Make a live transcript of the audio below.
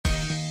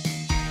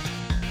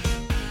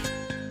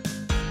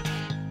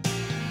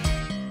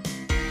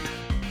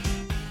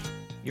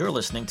You're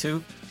listening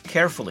to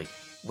Carefully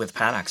with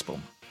Pat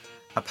Axbom,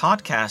 a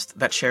podcast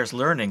that shares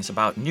learnings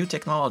about new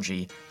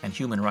technology and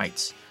human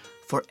rights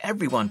for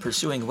everyone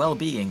pursuing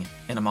well-being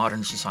in a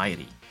modern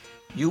society.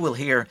 You will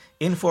hear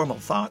informal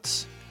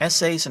thoughts,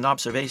 essays, and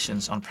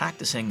observations on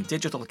practicing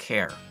digital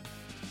care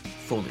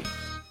fully.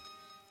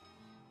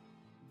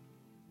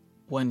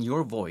 When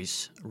your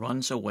voice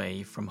runs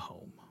away from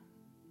home.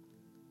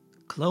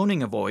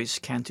 Cloning a voice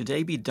can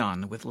today be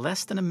done with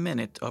less than a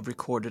minute of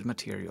recorded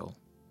material.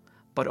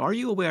 But are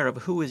you aware of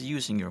who is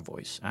using your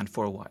voice and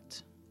for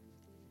what?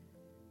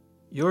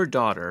 Your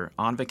daughter,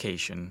 on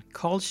vacation,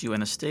 calls you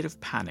in a state of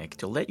panic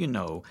to let you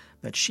know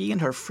that she and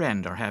her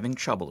friend are having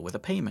trouble with a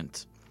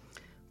payment.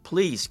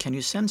 Please, can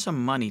you send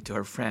some money to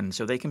her friend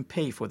so they can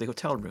pay for the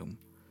hotel room?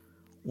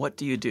 What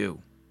do?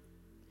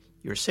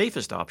 Your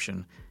safest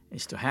option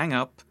is to hang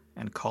up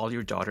and call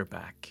your daughter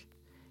back.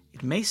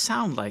 It may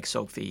sound like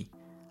Sophie,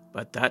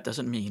 but that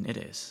doesn't mean it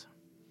is.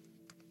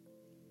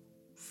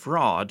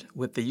 Fraud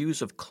with the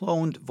use of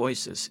cloned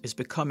voices is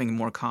becoming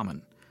more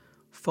common.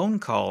 Phone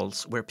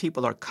calls where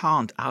people are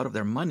conned out of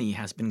their money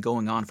has been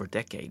going on for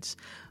decades,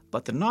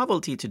 but the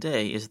novelty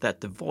today is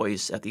that the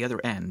voice at the other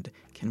end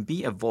can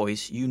be a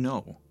voice you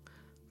know,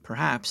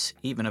 perhaps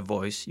even a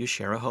voice you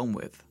share a home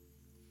with.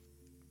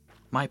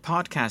 My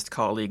podcast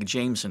colleague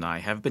James and I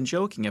have been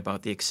joking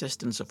about the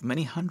existence of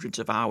many hundreds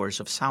of hours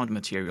of sound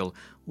material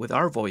with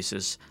our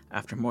voices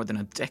after more than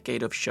a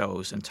decade of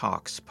shows and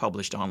talks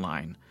published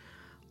online.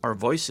 Our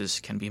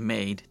voices can be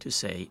made to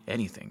say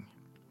anything.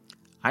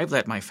 I've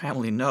let my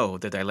family know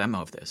the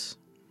dilemma of this.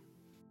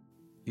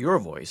 Your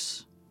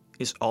voice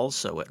is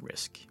also at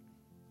risk.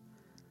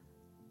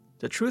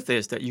 The truth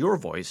is that your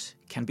voice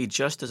can be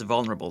just as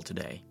vulnerable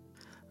today.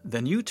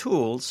 The new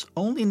tools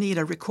only need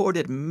a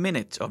recorded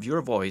minute of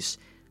your voice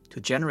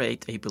to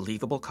generate a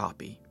believable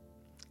copy.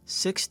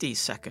 60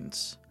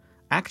 seconds.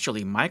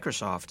 Actually,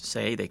 Microsoft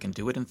say they can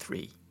do it in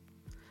 3.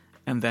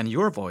 And then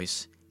your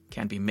voice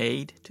can be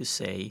made to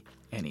say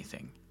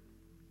anything.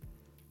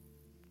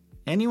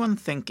 Anyone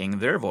thinking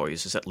their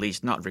voice is at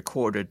least not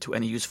recorded to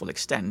any useful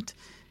extent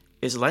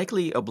is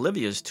likely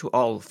oblivious to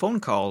all phone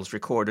calls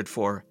recorded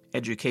for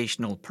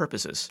educational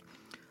purposes,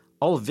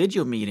 all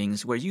video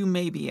meetings where you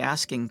may be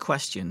asking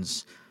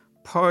questions,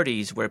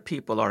 parties where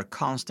people are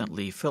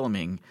constantly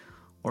filming,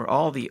 or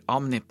all the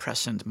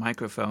omnipresent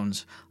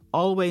microphones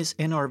always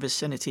in our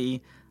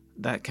vicinity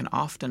that can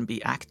often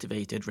be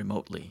activated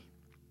remotely.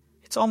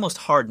 It's almost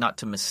hard not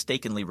to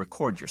mistakenly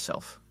record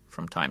yourself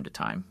from time to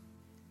time.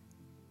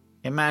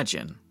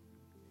 Imagine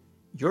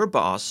your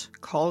boss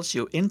calls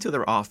you into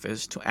their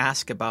office to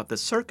ask about the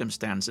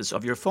circumstances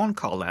of your phone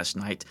call last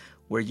night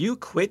where you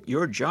quit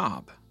your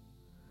job.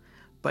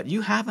 But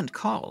you haven't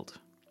called.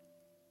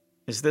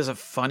 Is this a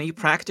funny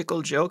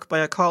practical joke by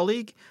a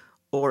colleague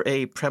or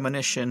a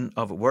premonition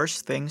of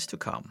worse things to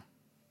come?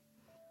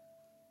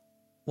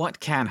 What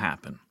can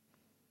happen?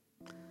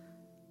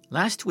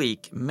 Last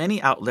week,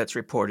 many outlets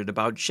reported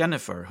about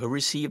Jennifer, who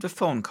received a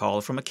phone call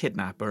from a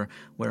kidnapper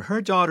where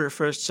her daughter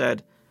first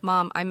said,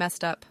 "Mom, I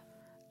messed up."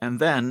 And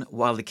then,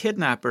 while the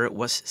kidnapper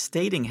was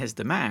stating his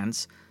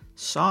demands,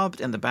 sobbed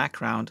in the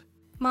background,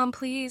 "Mom,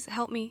 please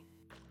help me."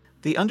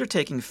 The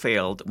undertaking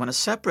failed when a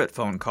separate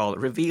phone call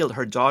revealed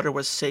her daughter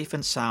was safe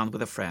and sound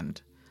with a friend.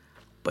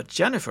 But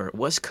Jennifer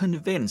was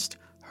convinced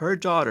her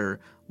daughter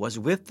was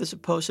with the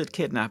supposed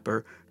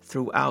kidnapper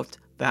throughout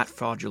that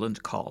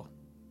fraudulent call.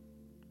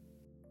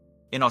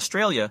 In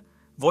Australia,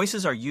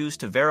 voices are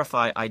used to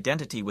verify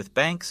identity with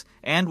banks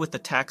and with the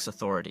tax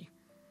authority.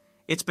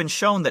 It's been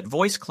shown that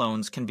voice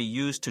clones can be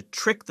used to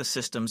trick the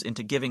systems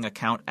into giving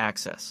account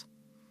access.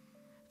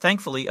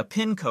 Thankfully, a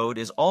PIN code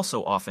is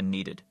also often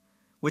needed,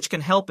 which can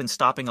help in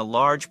stopping a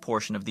large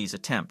portion of these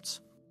attempts.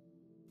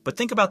 But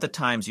think about the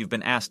times you've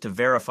been asked to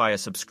verify a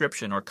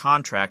subscription or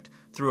contract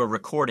through a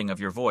recording of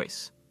your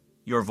voice,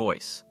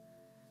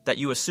 that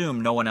you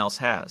assume no one else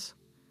has.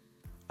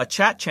 A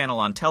chat channel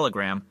on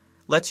Telegram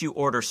lets you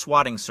order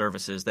swatting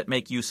services that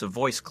make use of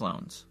voice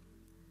clones.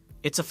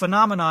 It's a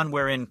phenomenon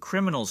wherein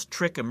criminals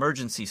trick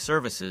emergency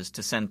services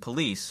to send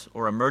police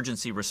or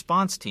emergency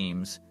response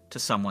teams to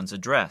someone's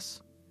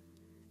address.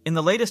 In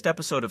the latest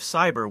episode of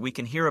Cyber, we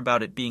can hear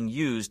about it being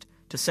used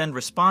to send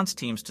response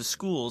teams to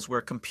schools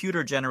where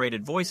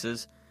computer-generated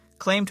voices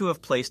claim to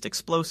have placed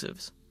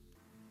explosives.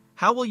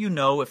 How will you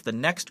know if the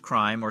next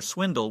crime or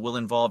swindle will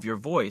involve your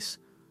voice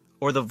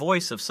or the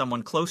voice of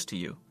someone close to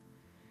you?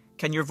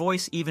 Can your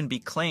voice even be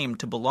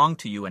claimed to belong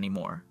to you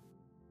anymore?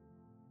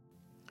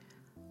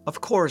 Of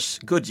course,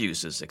 good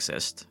uses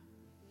exist.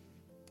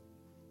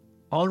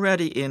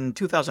 Already in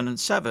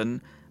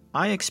 2007,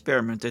 I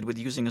experimented with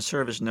using a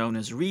service known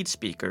as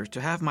ReadSpeaker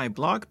to have my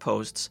blog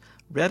posts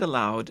read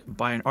aloud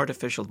by an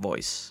artificial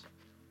voice.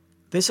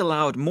 This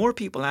allowed more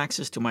people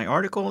access to my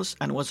articles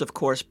and was of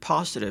course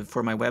positive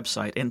for my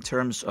website in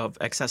terms of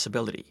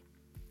accessibility.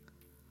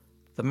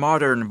 The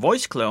modern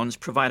voice clones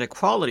provide a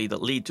quality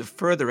that lead to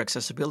further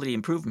accessibility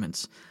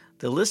improvements.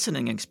 The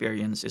listening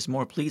experience is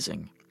more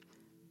pleasing.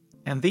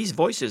 And these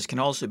voices can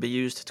also be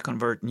used to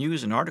convert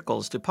news and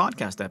articles to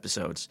podcast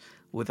episodes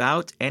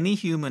without any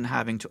human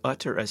having to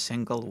utter a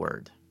single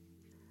word.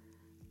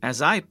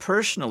 As I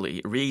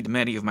personally read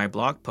many of my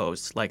blog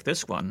posts, like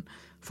this one,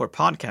 for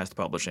podcast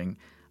publishing,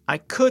 I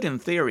could, in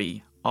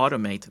theory,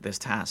 automate this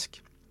task.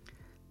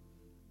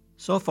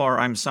 So far,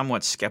 I'm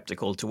somewhat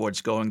skeptical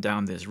towards going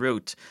down this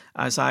route,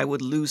 as I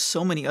would lose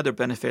so many other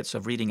benefits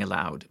of reading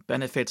aloud,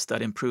 benefits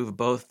that improve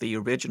both the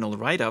original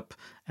write-up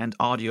and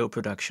audio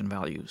production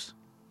values.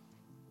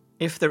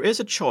 If there is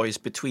a choice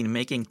between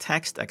making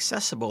text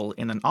accessible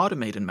in an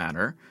automated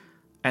manner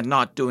and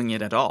not doing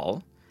it at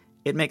all,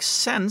 it makes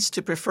sense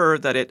to prefer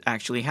that it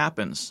actually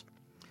happens.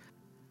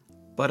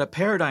 But a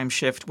paradigm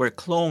shift where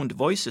cloned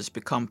voices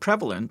become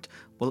prevalent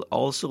will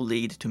also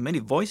lead to many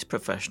voice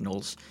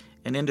professionals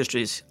in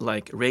industries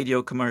like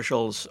radio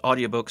commercials,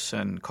 audiobooks,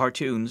 and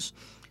cartoons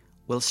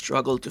will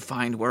struggle to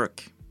find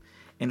work.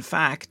 In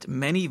fact,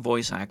 many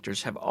voice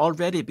actors have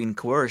already been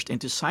coerced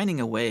into signing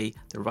away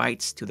the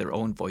rights to their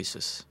own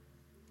voices.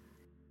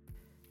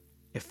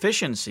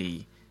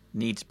 Efficiency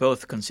needs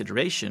both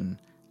consideration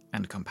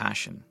and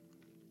compassion.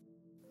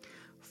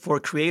 For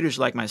creators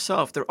like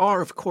myself, there are,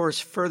 of course,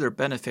 further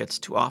benefits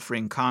to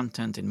offering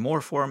content in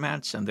more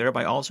formats and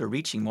thereby also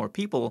reaching more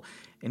people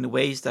in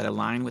ways that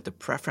align with the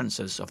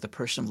preferences of the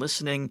person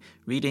listening,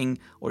 reading,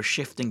 or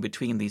shifting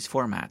between these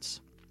formats.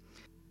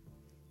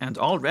 And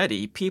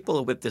already,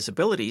 people with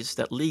disabilities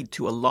that lead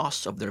to a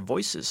loss of their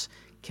voices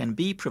can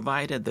be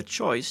provided the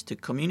choice to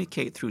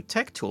communicate through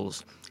tech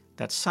tools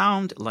that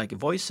sound like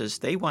voices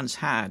they once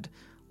had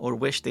or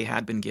wish they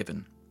had been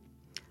given.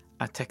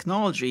 A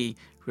technology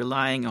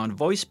relying on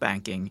voice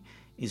banking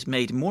is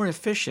made more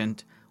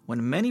efficient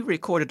when many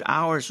recorded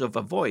hours of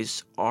a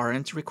voice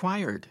aren't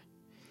required,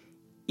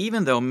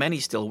 even though many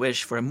still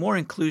wish for a more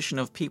inclusion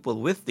of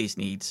people with these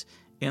needs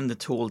in the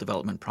tool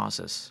development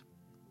process.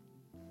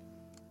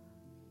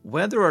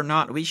 Whether or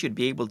not we should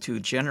be able to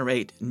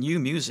generate new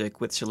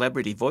music with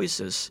celebrity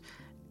voices,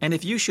 and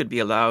if you should be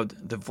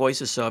allowed the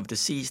voices of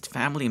deceased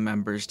family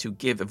members to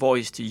give a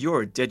voice to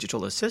your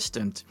digital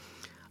assistant,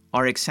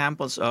 are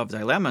examples of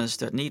dilemmas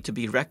that need to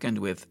be reckoned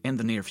with in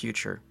the near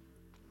future.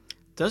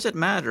 Does it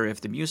matter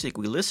if the music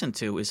we listen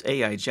to is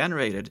AI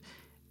generated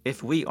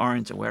if we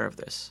aren't aware of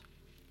this?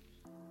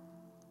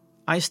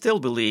 I still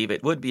believe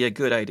it would be a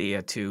good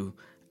idea to,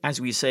 as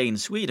we say in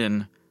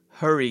Sweden,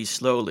 hurry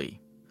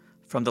slowly,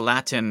 from the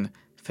Latin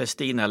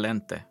festina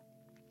lente.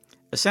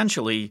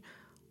 Essentially,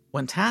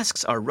 when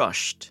tasks are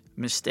rushed,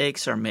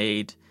 mistakes are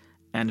made,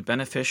 and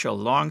beneficial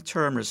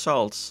long-term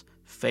results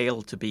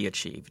fail to be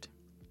achieved.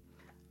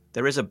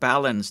 There is a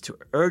balance to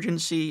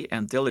urgency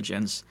and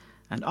diligence,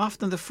 and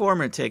often the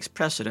former takes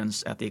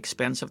precedence at the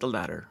expense of the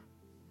latter.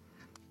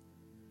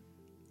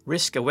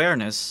 Risk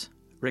awareness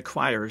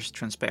requires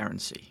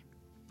transparency.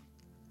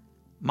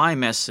 My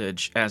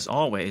message, as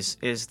always,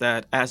 is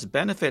that as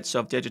benefits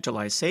of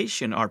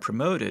digitalization are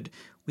promoted,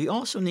 we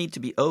also need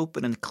to be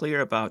open and clear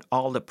about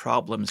all the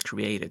problems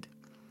created.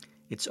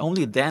 It's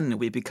only then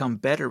we become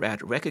better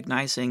at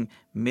recognizing,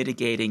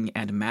 mitigating,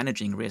 and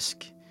managing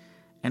risk.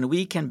 And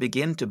we can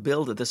begin to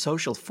build the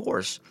social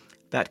force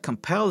that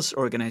compels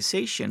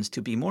organizations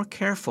to be more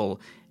careful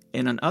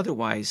in an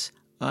otherwise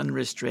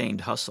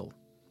unrestrained hustle.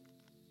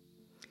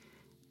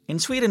 In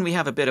Sweden, we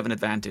have a bit of an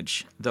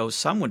advantage, though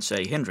some would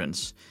say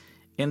hindrance,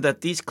 in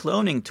that these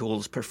cloning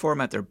tools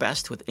perform at their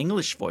best with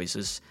English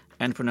voices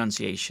and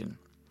pronunciation,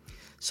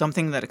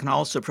 something that can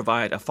also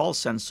provide a false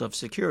sense of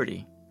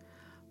security.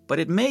 But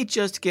it may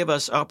just give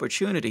us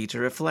opportunity to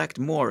reflect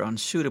more on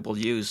suitable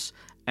use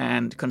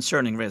and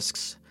concerning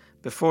risks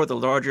before the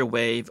larger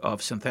wave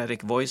of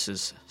synthetic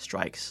voices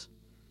strikes.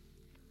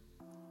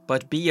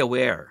 But be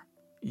aware,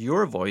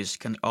 your voice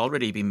can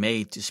already be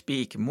made to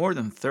speak more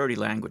than 30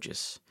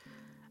 languages,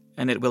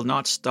 and it will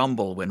not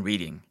stumble when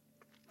reading.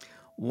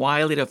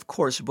 While it of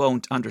course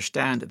won't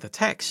understand the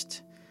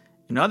text,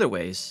 in other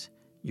ways,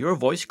 your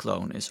voice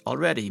clone is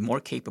already more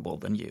capable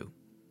than you.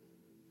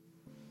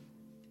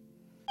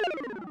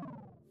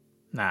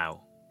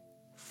 Now,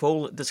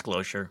 full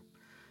disclosure.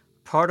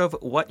 Part of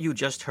what you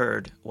just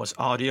heard was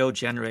audio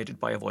generated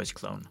by a voice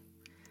clone.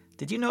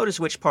 Did you notice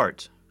which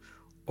part?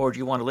 Or do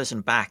you want to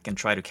listen back and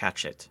try to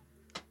catch it?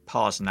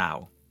 Pause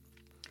now.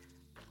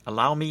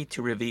 Allow me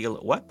to reveal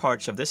what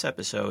parts of this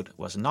episode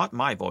was not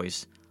my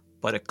voice,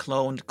 but a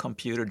cloned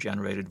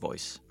computer-generated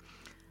voice.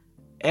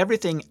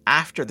 Everything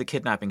after the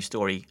kidnapping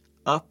story,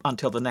 up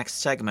until the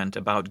next segment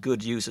about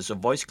good uses of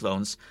voice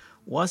clones,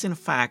 was in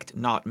fact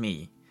not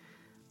me.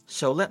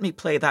 So let me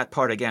play that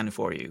part again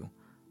for you.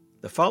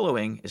 The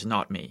following is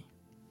not me.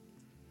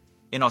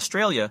 In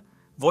Australia,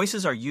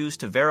 voices are used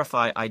to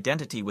verify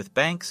identity with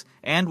banks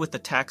and with the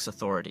tax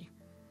authority.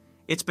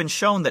 It's been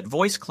shown that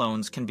voice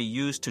clones can be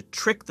used to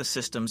trick the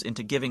systems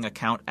into giving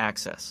account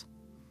access.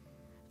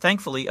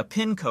 Thankfully, a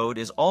PIN code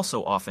is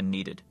also often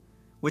needed,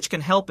 which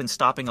can help in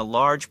stopping a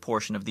large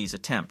portion of these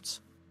attempts.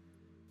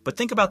 But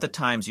think about the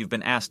times you've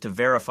been asked to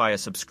verify a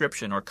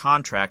subscription or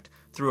contract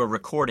through a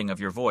recording of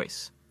your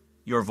voice,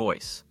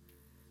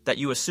 that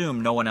you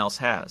assume no one else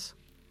has.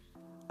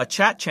 A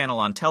chat channel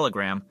on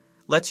Telegram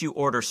lets you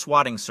order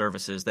swatting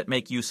services that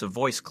make use of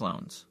voice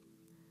clones.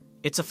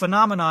 It's a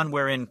phenomenon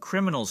wherein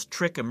criminals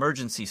trick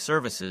emergency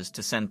services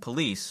to send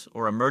police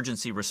or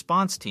emergency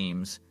response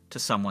teams to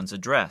someone's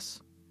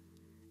address.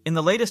 In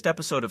the latest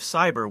episode of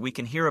Cyber, we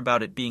can hear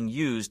about it being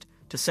used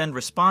to send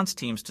response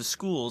teams to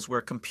schools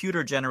where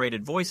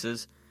computer-generated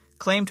voices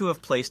claim to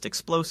have placed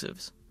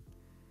explosives.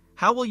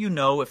 How will you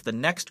know if the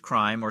next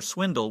crime or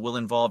swindle will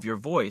involve your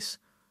voice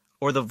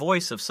or the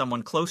voice of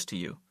someone close to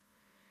you?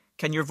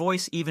 Can your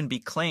voice even be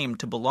claimed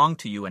to belong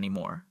to you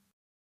anymore?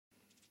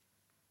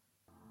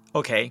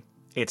 Okay,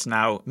 it's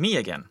now me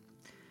again.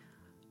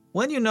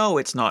 When you know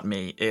it's not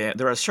me,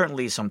 there are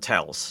certainly some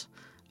tells.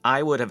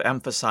 I would have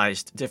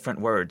emphasized different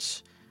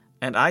words,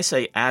 and I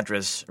say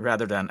address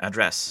rather than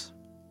address.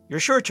 You're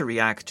sure to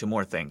react to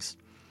more things.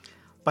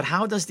 But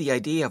how does the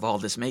idea of all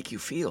this make you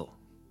feel?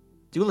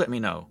 Do let me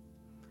know.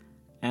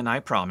 And I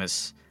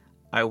promise,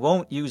 I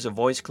won't use a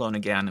voice clone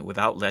again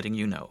without letting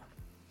you know.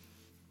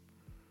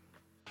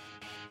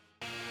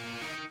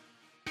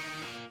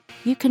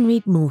 You can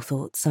read more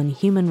thoughts on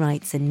human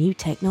rights and new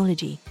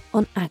technology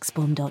on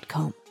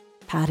Axbom.com.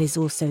 Pat is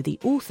also the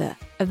author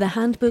of the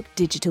handbook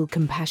Digital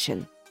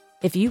Compassion.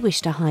 If you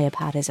wish to hire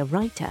Pat as a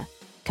writer,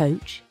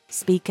 coach,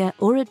 speaker,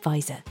 or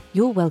advisor,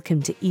 you're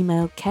welcome to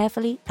email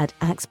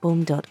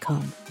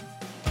carefully@Axbom.com.